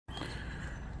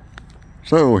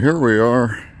So here we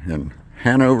are in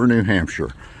Hanover, New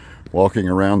Hampshire, walking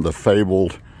around the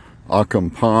fabled Occum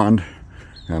Pond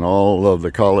and all of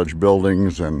the college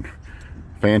buildings and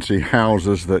fancy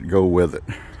houses that go with it.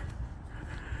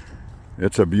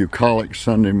 It's a bucolic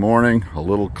Sunday morning, a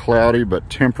little cloudy but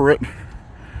temperate.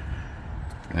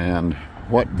 And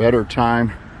what better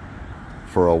time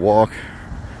for a walk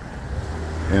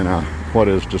in what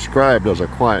is described as a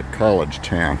quiet college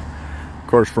town. Of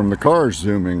course, from the cars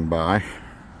zooming by,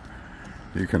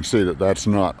 you can see that that's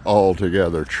not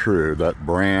altogether true. That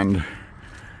brand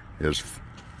is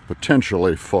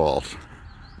potentially false.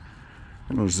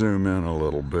 I'm going to zoom in a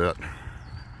little bit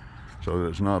so that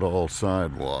it's not all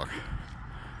sidewalk.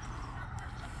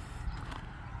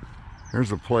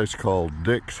 Here's a place called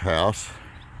Dick's House.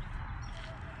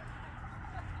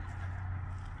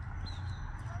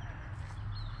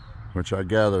 Which I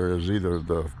gather is either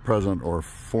the present or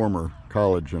former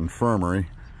college infirmary,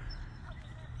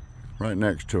 right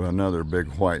next to another big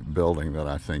white building that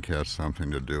I think has something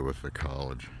to do with the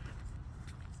college.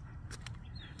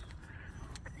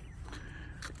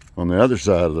 On the other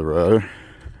side of the road,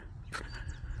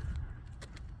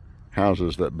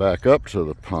 houses that back up to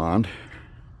the pond,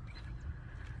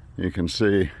 you can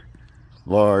see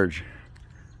large,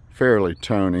 fairly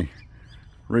tony,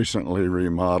 recently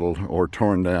remodeled or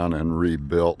torn down and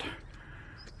rebuilt.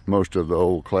 Most of the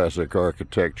old classic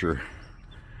architecture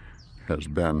has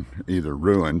been either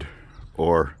ruined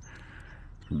or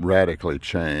radically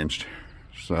changed.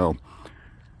 So,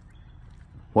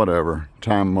 whatever,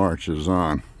 time marches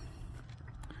on.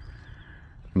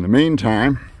 In the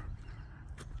meantime,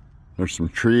 there's some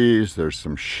trees, there's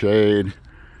some shade.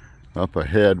 Up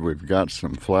ahead we've got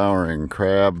some flowering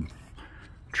crab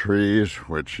trees,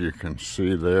 which you can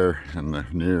see there in the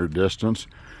near distance,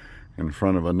 in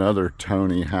front of another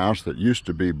Tony house that used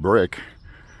to be brick.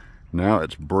 Now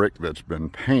it's brick that's been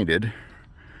painted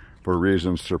for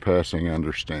reasons surpassing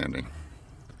understanding.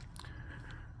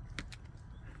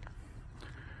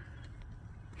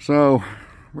 So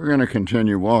we're going to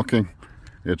continue walking.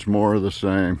 It's more of the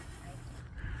same,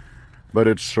 but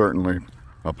it's certainly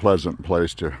a pleasant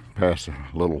place to pass a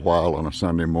little while on a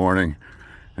Sunday morning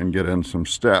and get in some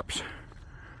steps.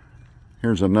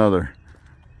 Here's another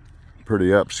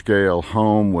pretty upscale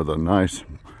home with a nice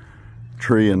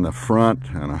tree in the front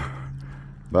and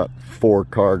about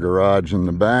 4-car garage in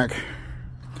the back.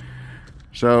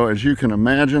 So as you can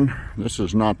imagine, this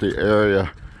is not the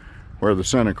area where the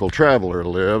cynical traveler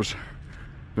lives.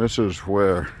 This is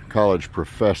where college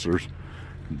professors,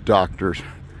 doctors,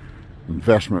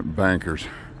 investment bankers,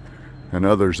 and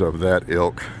others of that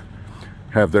ilk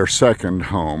have their second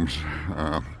homes.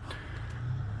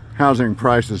 Housing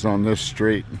prices on this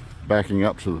street, backing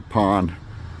up to the pond,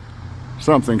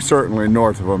 something certainly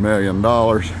north of $1 million,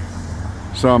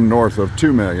 some north of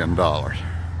 $2 million.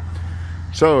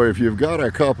 So if you've got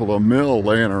a couple of mil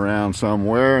laying around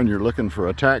somewhere and you're looking for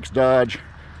a tax dodge,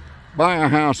 buy a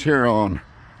house here on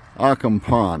Occum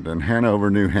Pond in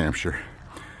Hanover, New Hampshire.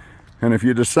 And if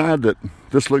you decide that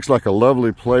this looks like a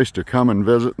lovely place to come and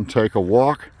visit and take a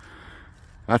walk,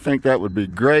 I think that would be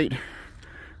great,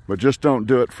 but just don't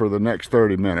do it for the next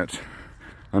 30 minutes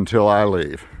until I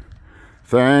leave.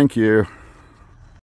 Thank you.